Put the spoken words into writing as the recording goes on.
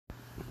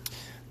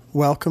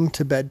Welcome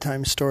to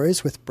Bedtime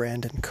Stories with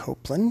Brandon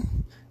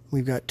Copeland.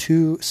 We've got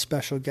two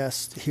special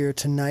guests here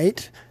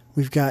tonight.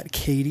 We've got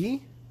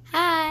Katie.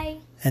 Hi.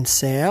 And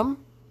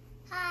Sam.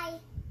 Hi.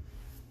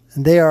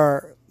 And they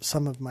are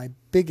some of my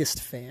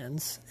biggest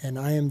fans, and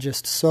I am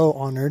just so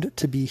honored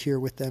to be here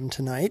with them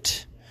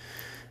tonight.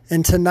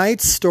 And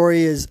tonight's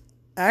story is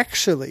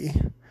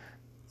actually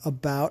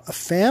about a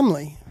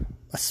family,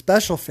 a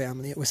special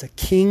family. It was a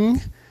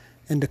king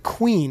and a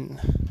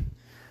queen.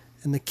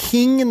 And the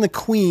king and the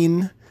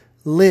queen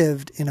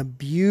lived in a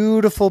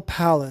beautiful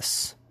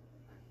palace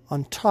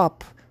on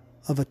top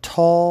of a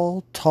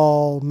tall,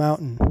 tall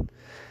mountain.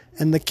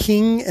 And the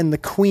king and the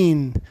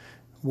queen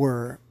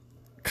were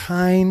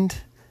kind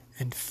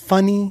and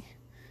funny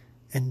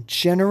and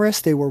generous.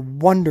 They were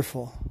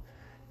wonderful.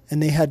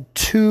 And they had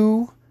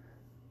two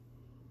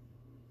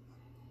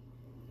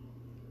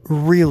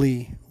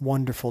really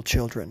wonderful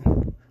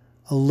children,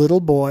 a little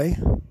boy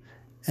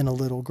and a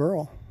little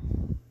girl.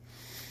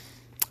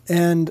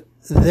 And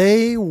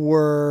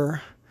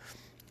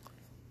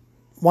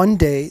one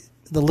day,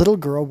 the little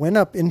girl went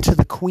up into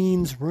the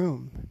queen's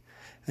room,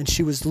 and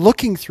she was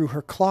looking through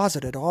her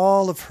closet at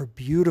all of her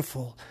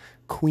beautiful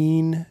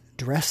queen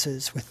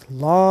dresses with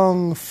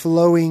long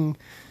flowing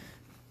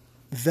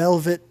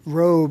velvet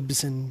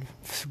robes and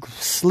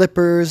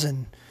slippers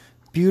and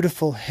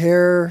beautiful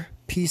hair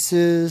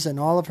pieces and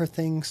all of her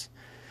things.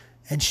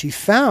 And she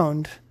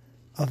found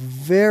a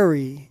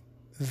very,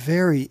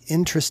 very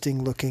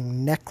interesting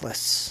looking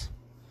necklace.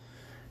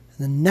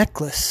 The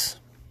necklace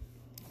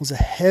was a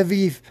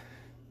heavy,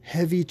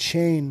 heavy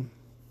chain,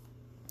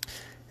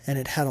 and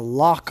it had a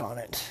lock on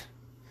it,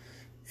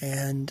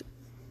 and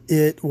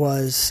it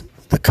was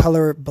the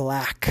color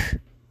black.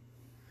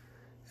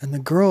 And the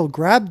girl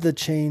grabbed the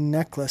chain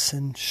necklace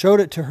and showed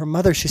it to her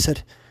mother. She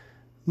said,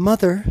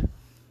 "Mother,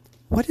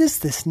 what is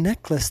this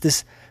necklace,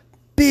 this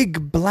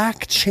big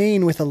black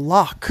chain with a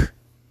lock?"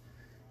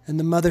 And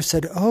the mother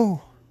said,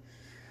 "Oh,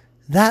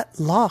 that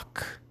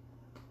lock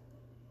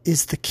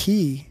is the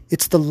key.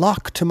 It's the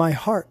lock to my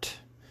heart.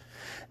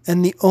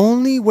 And the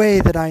only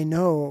way that I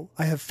know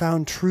I have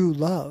found true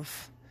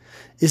love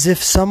is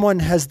if someone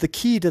has the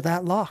key to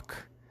that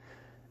lock.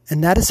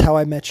 And that is how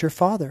I met your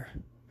father.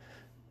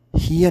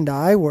 He and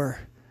I were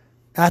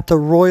at the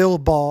royal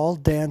ball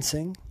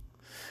dancing,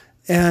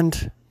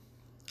 and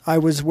I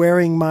was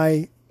wearing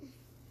my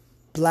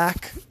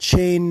black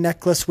chain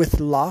necklace with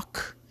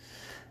lock,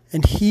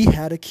 and he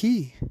had a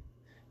key,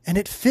 and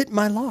it fit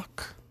my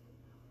lock.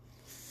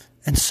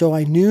 And so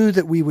I knew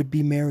that we would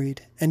be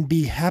married and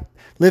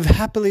live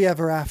happily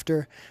ever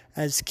after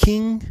as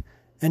king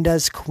and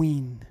as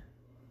queen."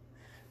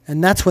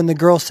 And that's when the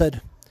girl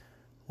said,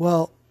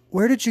 "Well,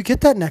 where did you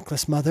get that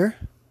necklace, Mother?"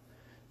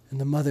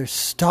 And the mother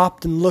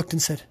stopped and looked and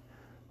said,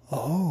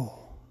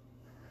 "Oh,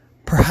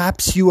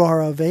 perhaps you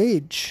are of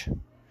age.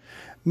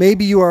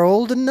 Maybe you are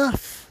old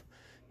enough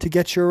to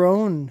get your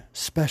own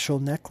special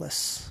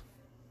necklace.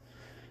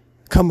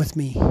 Come with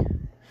me."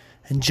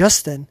 And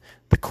just then,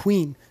 the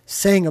queen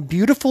sang a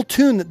beautiful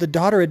tune that the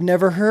daughter had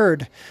never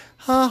heard.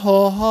 Ha,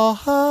 ha, ha,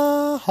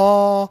 ha,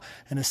 ha.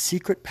 And a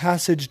secret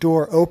passage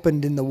door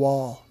opened in the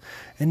wall.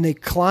 And they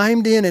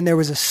climbed in, and there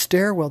was a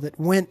stairwell that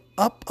went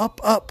up,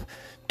 up, up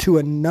to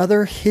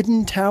another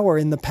hidden tower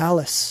in the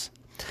palace.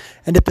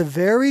 And at the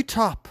very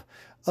top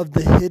of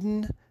the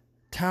hidden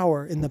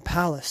tower in the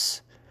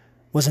palace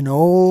was an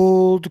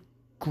old,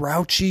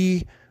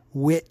 grouchy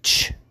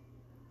witch.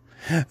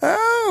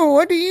 "Oh,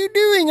 what are you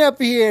doing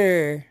up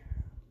here?"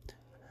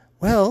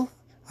 "Well,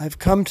 I've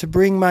come to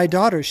bring my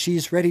daughter.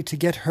 She's ready to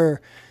get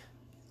her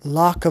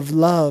lock of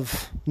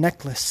love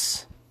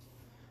necklace."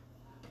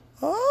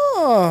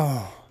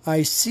 "Oh,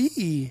 I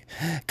see.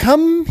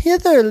 Come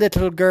hither,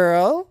 little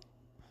girl."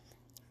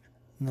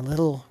 And the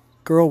little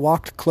girl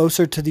walked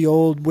closer to the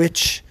old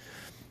witch,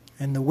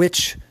 and the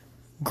witch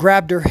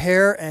grabbed her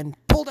hair and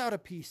pulled out a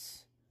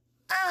piece.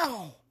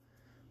 "Ow!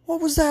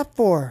 What was that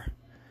for?"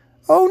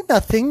 "Oh,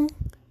 nothing.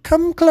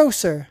 Come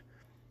closer."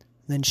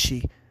 Then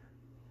she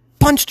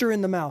punched her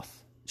in the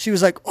mouth. She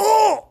was like,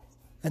 "Oh!"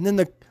 And then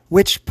the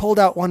witch pulled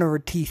out one of her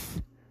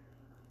teeth.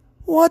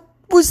 "What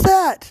was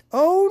that?"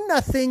 "Oh,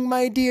 nothing,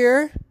 my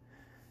dear."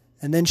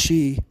 And then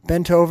she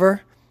bent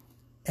over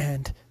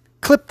and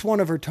clipped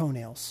one of her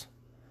toenails.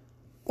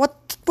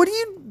 What are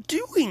you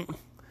doing?"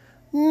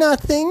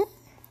 "Nothing."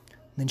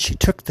 Then she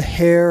took the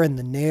hair and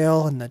the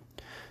nail and the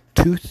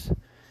tooth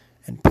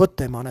and put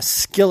them on a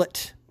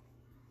skillet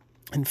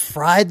and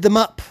fried them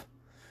up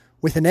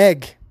with an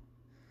egg.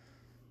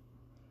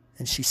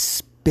 And she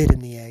spit in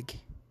the egg.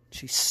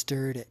 She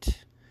stirred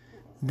it.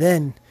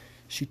 Then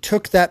she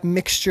took that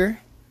mixture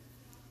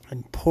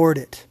and poured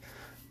it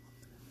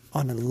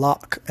on a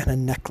lock and a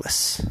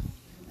necklace.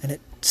 And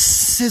it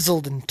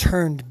sizzled and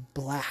turned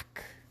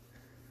black.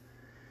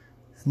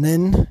 And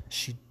then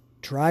she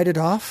dried it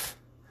off,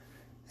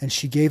 and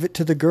she gave it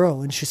to the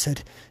girl. And she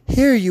said,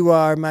 "Here you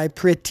are, my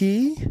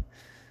pretty,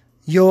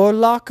 your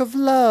lock of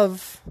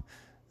love.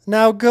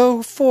 Now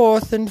go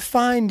forth and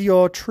find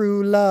your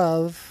true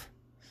love.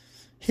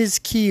 His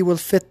key will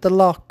fit the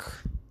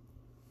lock."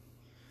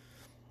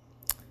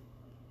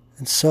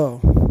 And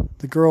so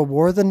the girl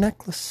wore the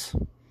necklace.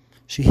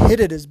 She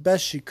hid it as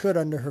best she could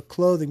under her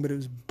clothing, but it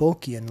was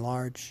bulky and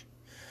large.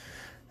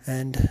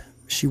 And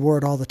she wore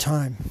it all the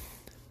time.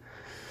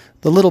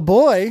 The little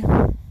boy,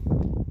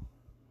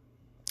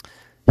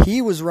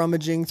 he was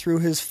rummaging through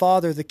his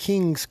father, the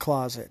king's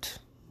closet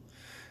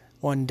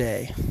one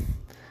day.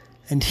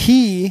 And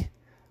he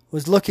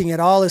was looking at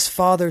all his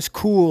father's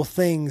cool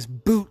things,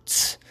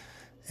 boots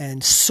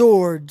and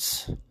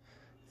swords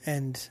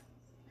and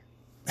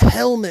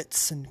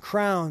helmets and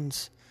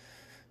crowns.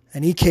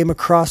 And he came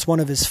across one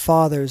of his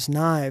father's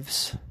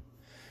knives.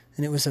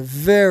 And it was a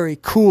very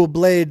cool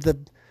blade.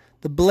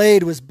 The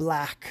blade was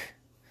black.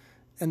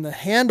 And the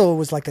handle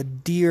was like a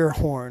deer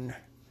horn.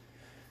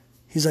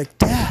 He's like,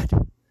 "Dad,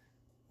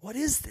 what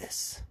is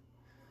this?"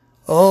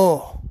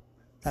 "Oh,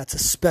 that's a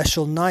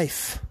special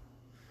knife."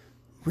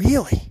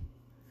 "Really?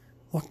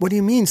 What do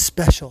you mean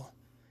special?"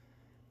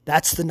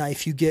 "That's the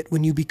knife you get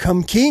when you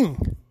become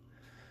king.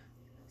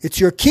 It's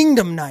your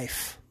kingdom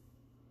knife."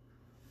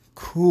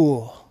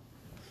 "Cool."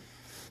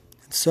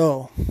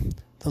 So,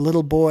 the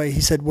little boy,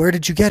 he said, "Where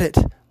did you get it?"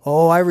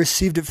 "Oh, I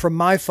received it from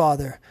my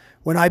father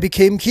when I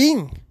became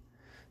king.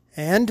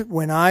 And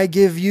when I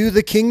give you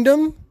the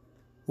kingdom,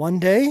 one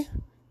day,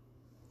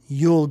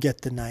 you'll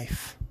get the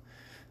knife.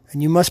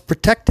 And you must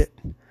protect it,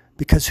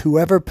 because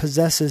whoever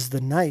possesses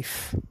the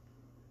knife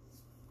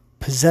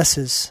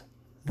possesses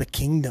the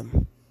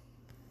kingdom."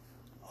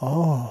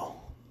 Oh.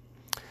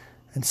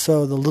 And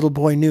so the little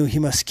boy knew he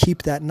must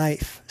keep that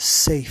knife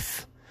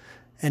safe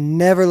and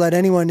never let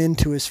anyone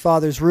into his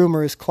father's room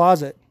or his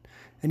closet.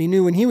 And he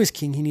knew when he was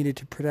king, he needed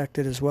to protect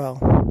it as well.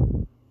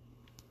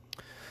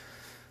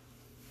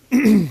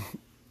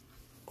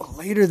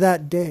 Later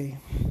that day,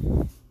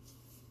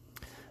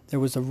 there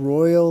was a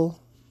royal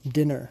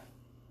dinner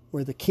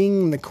where the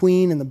king and the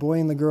queen and the boy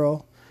and the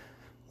girl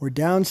were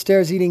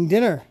downstairs eating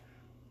dinner.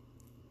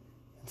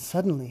 And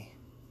suddenly,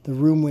 the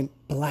room went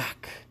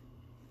black.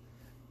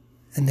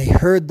 And they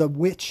heard the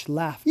witch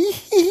laugh.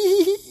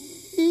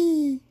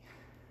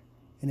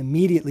 And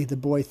immediately the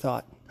boy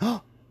thought,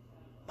 "Oh,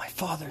 my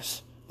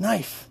father's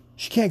knife.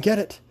 She can't get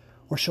it,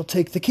 or she'll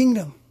take the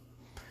kingdom."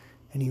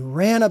 And he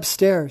ran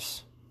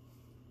upstairs.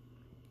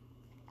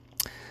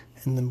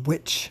 And the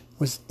witch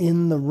was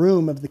in the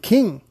room of the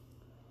king.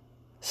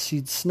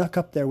 She'd snuck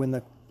up there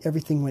when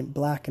everything went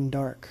black and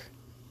dark.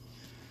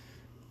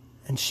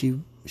 And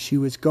she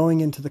was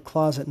going into the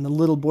closet, and the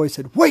little boy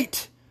said,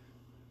 "Wait!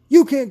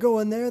 You can't go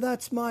in there.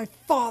 That's my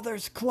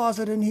father's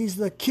closet, and he's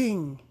the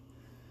king."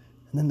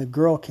 And then the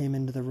girl came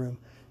into the room.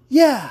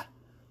 "Yeah,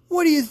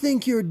 what do you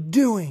think you're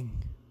doing?"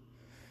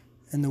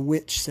 And the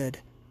witch said,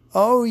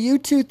 "Oh, you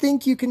two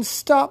think you can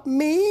stop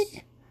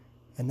me?"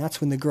 And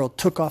that's when the girl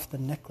took off the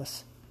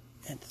necklace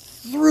and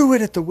threw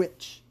it at the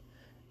witch.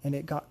 And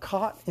it got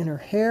caught in her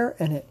hair,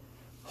 and it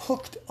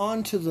hooked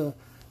onto the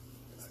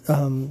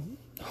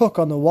hook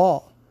on the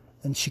wall.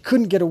 And she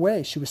couldn't get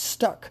away. She was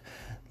stuck.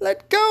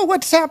 "Let go!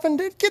 What's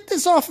happened? Get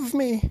this off of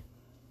me!"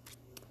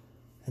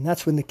 And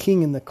that's when the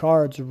king and the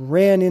guards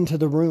ran into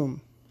the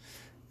room.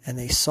 And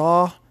they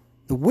saw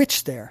the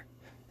witch there.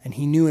 And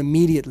he knew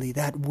immediately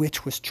that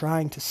witch was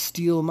trying to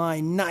steal my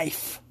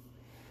knife.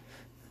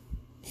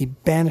 He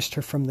banished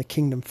her from the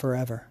kingdom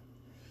forever.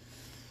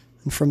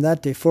 And from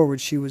that day forward,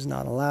 she was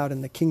not allowed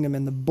in the kingdom.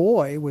 And the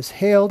boy was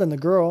hailed, and the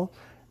girl,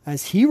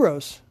 as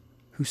heroes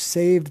who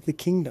saved the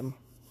kingdom,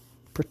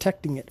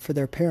 protecting it for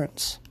their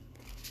parents.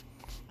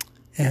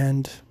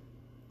 And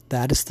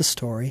that is the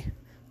story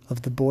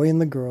of the boy and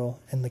the girl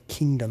and the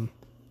kingdom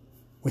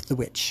with the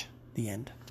witch. The end.